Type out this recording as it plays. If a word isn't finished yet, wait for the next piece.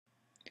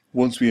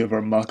Once we have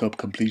our mockup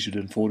completed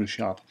in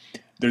Photoshop,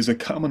 there's a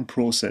common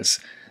process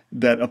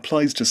that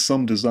applies to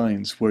some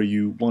designs where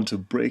you want to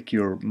break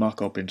your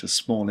mockup into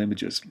small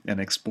images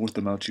and export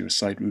them out to your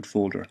site root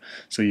folder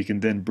so you can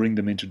then bring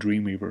them into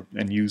Dreamweaver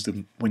and use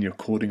them when you're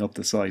coding up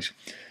the site.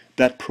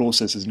 That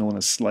process is known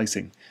as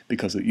slicing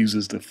because it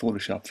uses the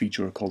Photoshop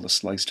feature called the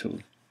slice tool.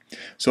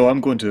 So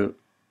I'm going to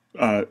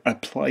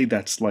apply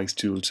that slice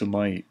tool to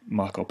my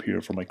mockup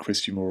here for my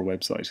Christian Moore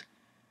website.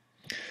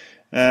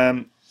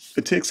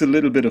 It takes a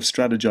little bit of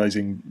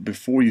strategizing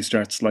before you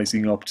start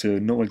slicing up to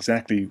know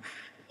exactly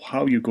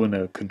how you're going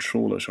to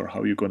control it or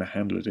how you're going to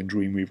handle it in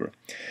Dreamweaver.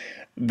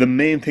 The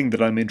main thing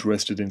that I'm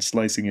interested in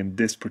slicing in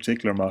this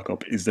particular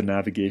mockup is the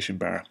navigation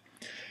bar.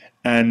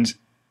 And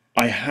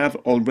I have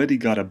already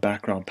got a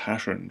background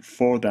pattern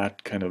for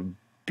that kind of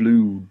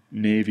blue,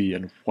 navy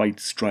and white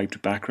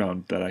striped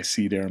background that I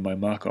see there in my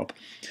mockup.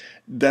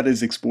 That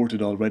is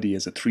exported already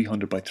as a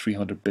 300 by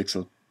 300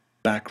 pixel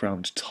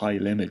background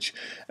tile image,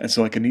 and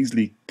so I can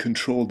easily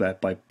control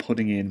that by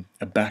putting in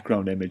a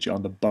background image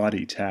on the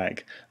body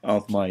tag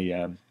of my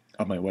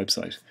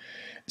website.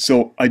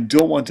 So I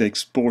don't want to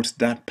export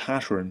that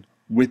pattern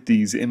with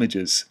these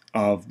images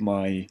of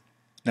my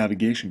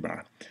navigation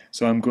bar.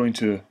 So I'm going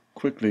to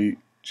quickly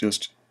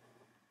just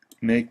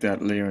make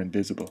that layer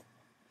invisible.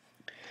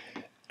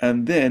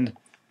 And then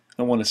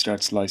I want to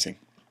start slicing.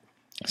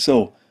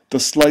 So the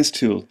slice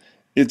tool,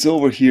 it's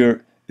over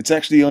here. It's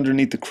actually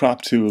underneath the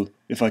crop tool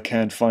if I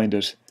can't find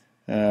it.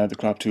 The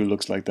crop tool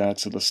looks like that,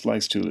 so the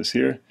slice tool is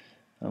here.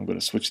 I'm going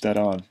to switch that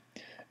on.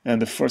 And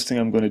the first thing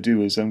I'm going to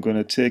do is I'm going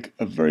to take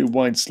a very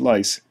wide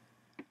slice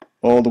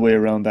all the way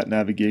around that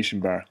navigation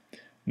bar.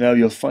 Now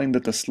you'll find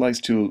that the slice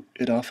tool,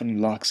 it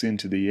often locks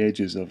into the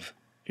edges of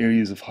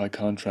areas of high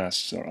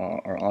contrasts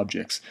or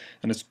objects,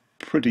 and it's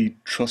pretty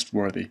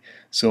trustworthy.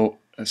 So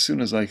as soon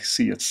as I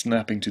see it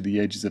snapping to the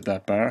edges of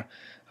that bar,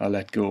 I'll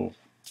let go.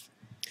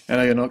 And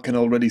I can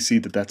already see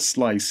that that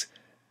slice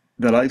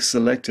that I've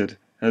selected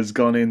has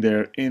gone in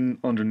there in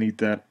underneath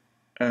that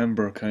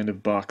amber kind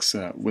of box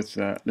with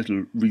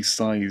little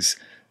resize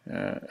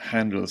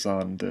handles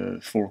on the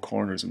four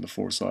corners and the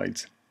four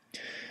sides.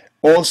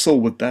 Also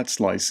with that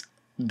slice,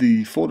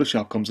 the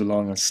Photoshop comes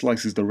along and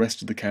slices the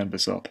rest of the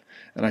canvas up,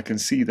 and I can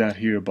see that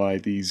here by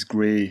these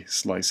grey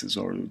slices,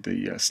 or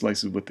the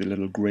slices with the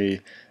little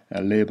grey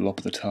label up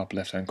at the top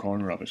left hand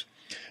corner of it.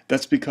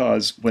 That's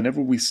because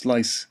whenever we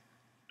slice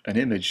an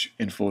image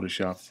in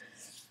Photoshop,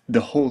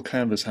 the whole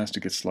canvas has to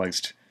get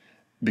sliced,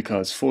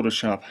 because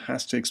Photoshop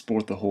has to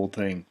export the whole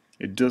thing.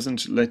 It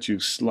doesn't let you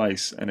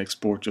slice and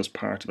export just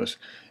part of it.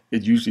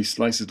 It usually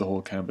slices the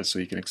whole canvas so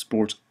you can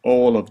export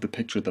all of the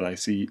picture that I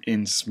see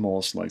in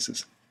small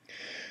slices.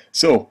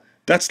 So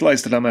that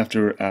slice that I'm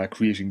after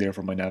creating there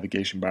for my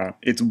navigation bar,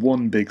 it's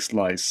one big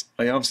slice.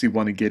 I obviously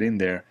want to get in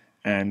there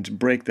and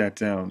break that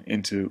down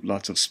into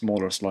lots of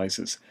smaller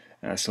slices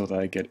so that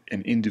I get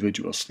an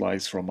individual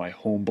slice from my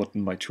home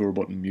button, my tour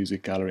button,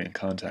 music gallery and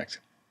contact.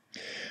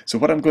 So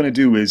what I'm going to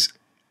do is,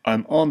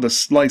 I'm on the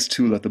slice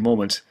tool at the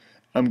moment.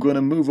 I'm going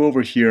to move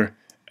over here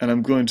and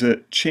I'm going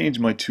to change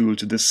my tool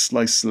to this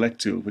slice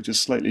select tool, which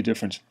is slightly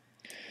different.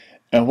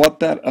 And what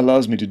that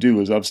allows me to do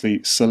is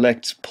obviously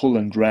select, pull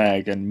and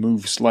drag and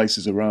move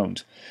slices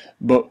around.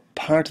 But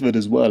part of it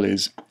as well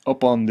is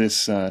up on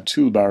this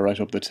toolbar right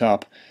up the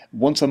top,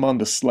 once I'm on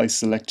the slice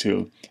select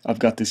tool, I've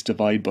got this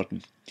divide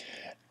button.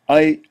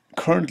 I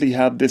currently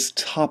have this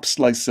top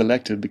slice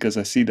selected because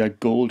I see that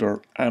gold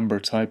or amber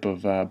type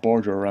of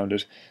border around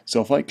it.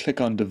 So if I click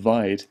on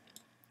divide,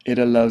 it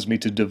allows me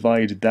to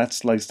divide that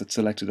slice that's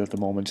selected at the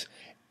moment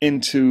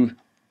into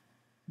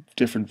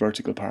different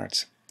vertical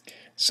parts.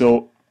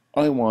 So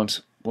I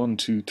want 1,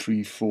 2,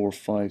 3, 4,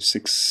 5,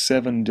 6,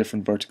 7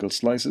 different vertical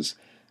slices.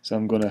 So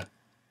I'm going to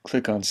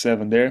click on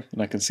 7 there,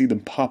 and I can see them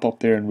pop up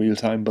there in real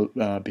time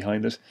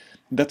behind it.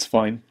 That's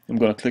fine. I'm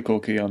going to click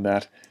OK on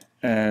that,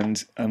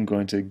 and I'm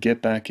going to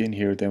get back in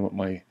here then with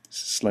my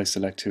slice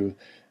select tool,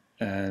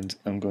 and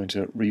I'm going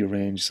to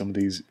rearrange some of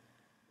these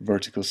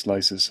vertical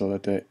slices so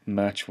that they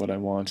match what I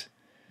want.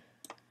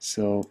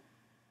 So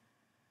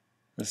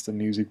that's the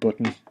music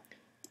button.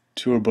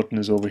 Tour button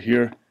is over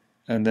here,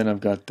 and then I've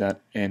got that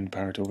end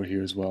part over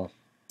here as well.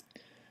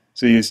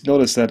 So you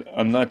notice that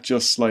I'm not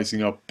just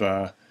slicing up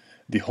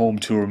the home,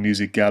 tour,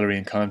 music, gallery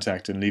and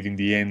contact and leaving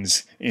the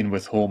ends in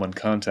with home and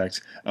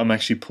contact. I'm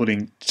actually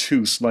putting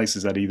 2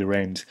 slices at either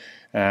end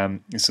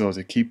so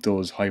to keep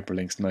those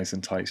hyperlinks nice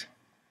and tight.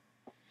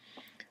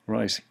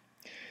 Right.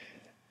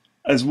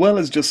 As well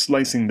as just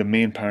slicing the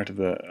main part of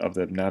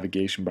the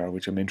navigation bar,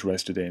 which I'm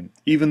interested in,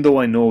 even though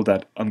I know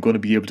that I'm going to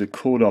be able to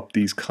code up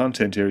these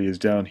content areas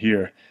down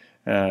here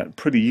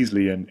pretty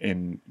easily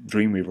in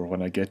Dreamweaver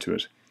when I get to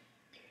it,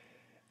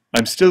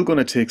 I'm still going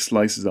to take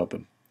slices of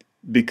them,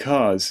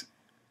 because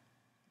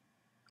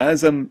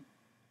as I'm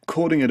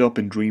coding it up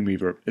in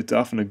Dreamweaver, it's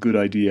often a good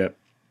idea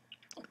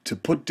to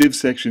put div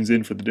sections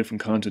in for the different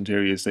content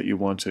areas that you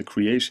want to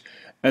create,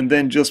 and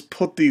then just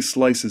put these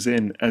slices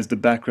in as the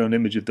background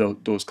image of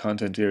those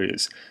content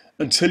areas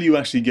until you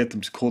actually get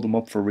them to code them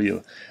up for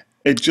real.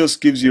 It just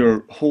gives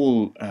your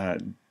whole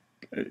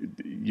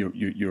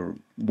your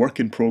work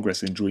in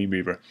progress in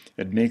Dreamweaver,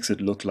 it makes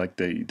it look like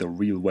the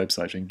real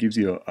website and gives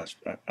you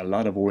a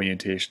lot of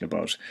orientation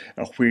about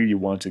where you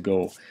want to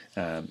go.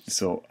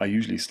 So I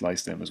usually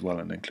slice them as well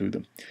and include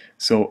them.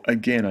 So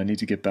again, I need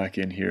to get back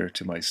in here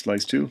to my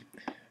slice tool,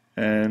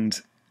 and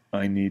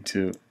I need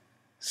to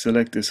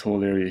select this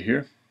whole area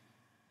here,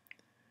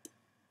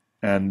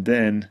 and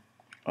then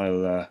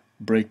I'll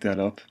break that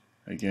up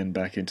again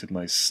back into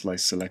my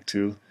slice select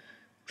tool,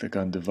 click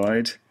on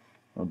divide.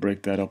 I'll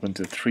break that up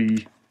into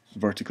 3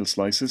 vertical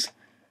slices,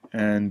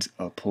 and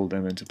I'll pull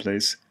them into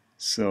place.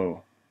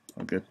 So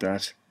I'll get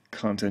that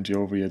content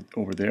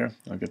over there,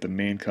 I'll get the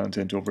main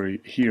content over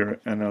here,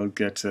 and I'll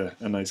get a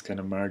nice kind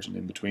of margin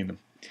in between them.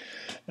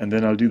 And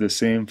then I'll do the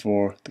same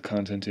for the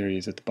content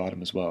areas at the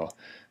bottom as well.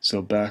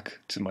 So back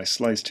to my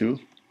slice tool,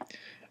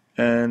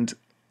 and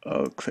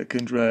I'll click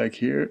and drag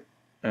here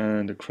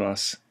and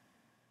across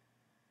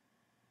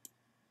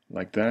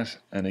like that,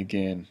 and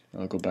again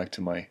I'll go back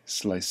to my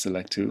slice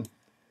select tool,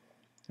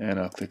 and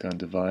I'll click on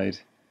divide,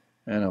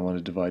 and I want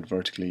to divide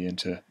vertically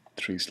into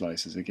 3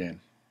 slices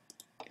again.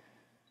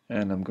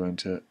 And I'm going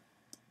to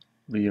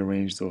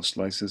rearrange those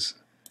slices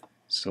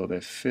so they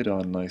fit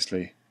on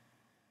nicely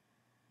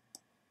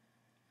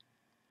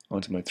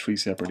onto my 3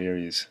 separate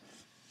areas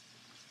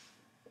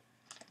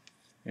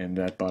in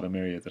that bottom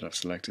area that I've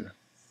selected.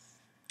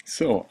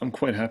 So I'm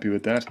quite happy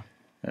with that.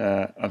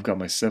 I've got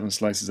my 7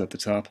 slices at the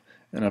top,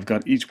 and I've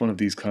got each one of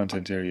these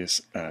content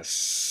areas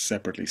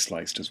separately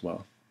sliced as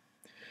well.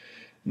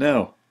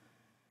 Now,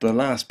 the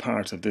last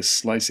part of this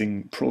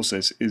slicing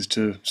process is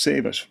to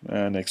save it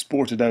and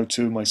export it out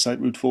to my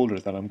site root folder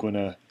that I'm going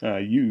to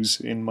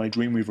use in my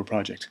Dreamweaver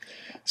project.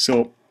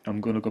 So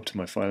I'm going to go up to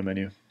my File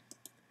menu,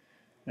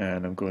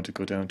 and I'm going to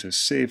go down to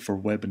Save for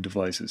Web and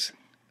Devices.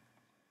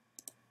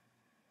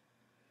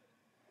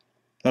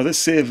 Now this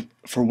Save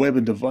for Web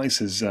and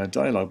Devices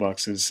dialog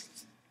box is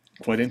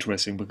quite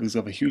interesting because I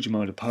have a huge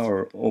amount of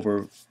power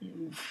over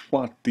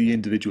what the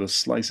individual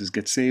slices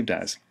get saved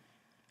as.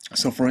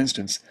 So for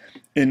instance,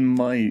 in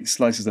my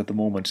slices at the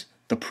moment,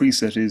 the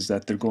preset is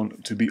that they're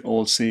going to be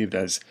all saved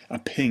as a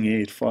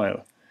ping8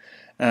 file.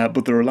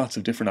 But there are lots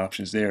of different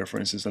options there. For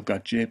instance, I've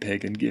got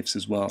JPEG and GIFs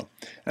as well.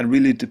 And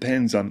really it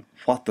depends on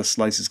what the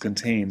slices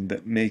contain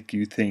that make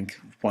you think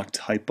what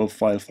type of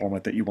file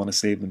format that you want to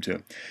save them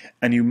to.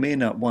 And you may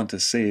not want to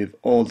save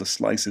all the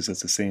slices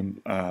as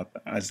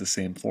the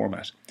same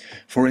format.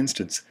 For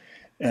instance,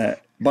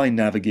 my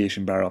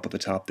navigation bar up at the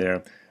top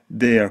there,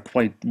 they are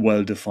quite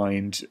well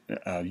defined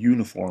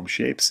uniform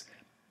shapes.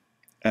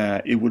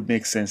 It would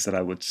make sense that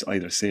I would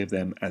either save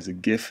them as a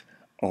GIF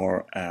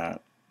or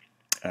a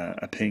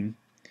ping.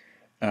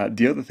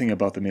 The other thing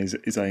about them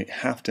is I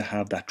have to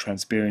have that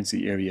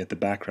transparency area at the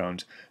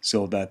background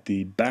so that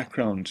the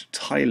background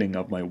tiling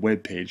of my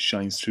web page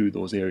shines through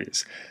those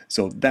areas.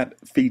 So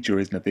that feature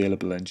isn't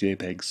available in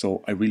JPEG,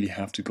 so I really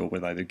have to go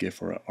with either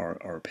GIF or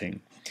a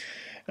ping.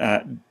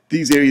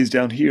 These areas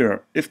down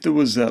here, if there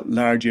was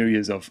large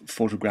areas of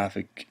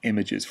photographic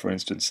images, for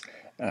instance,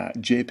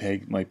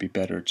 JPEG might be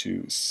better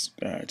to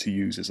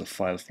use as a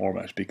file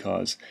format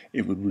because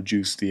it would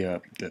reduce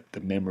the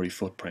memory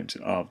footprint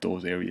of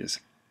those areas.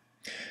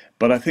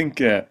 But I think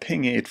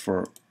ping8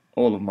 for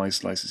all of my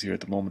slices here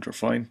at the moment are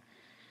fine,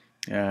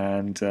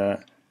 and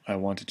I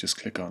want to just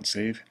click on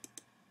save,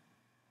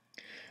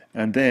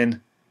 and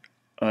then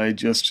I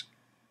just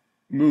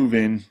move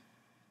in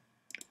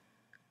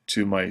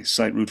to my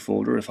site root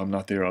folder if I'm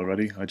not there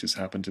already. I just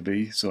happen to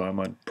be, so I'm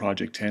on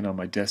project 10 on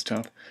my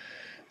desktop,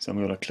 so I'm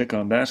going to click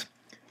on that,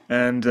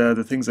 and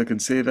the things I can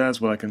save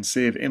as, well, I can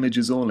save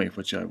images only,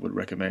 which I would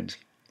recommend,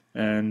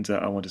 and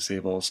I want to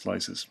save all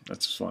slices.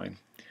 That's fine.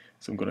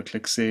 So I'm going to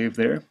click Save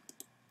there,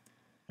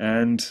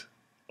 and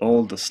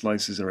all the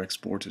slices are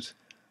exported.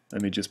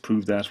 Let me just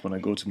prove that when I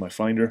go to my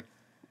Finder.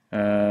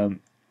 So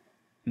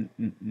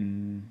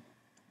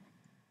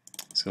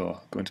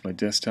I'll go into my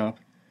desktop,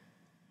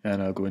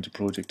 and I'll go into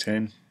Project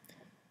 10,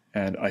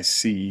 and I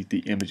see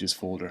the Images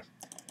folder,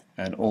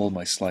 and all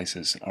my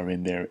slices are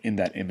in there, in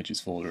that Images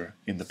folder,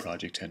 in the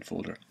Project 10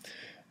 folder.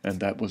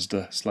 And that was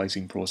the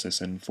slicing process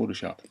in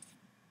Photoshop.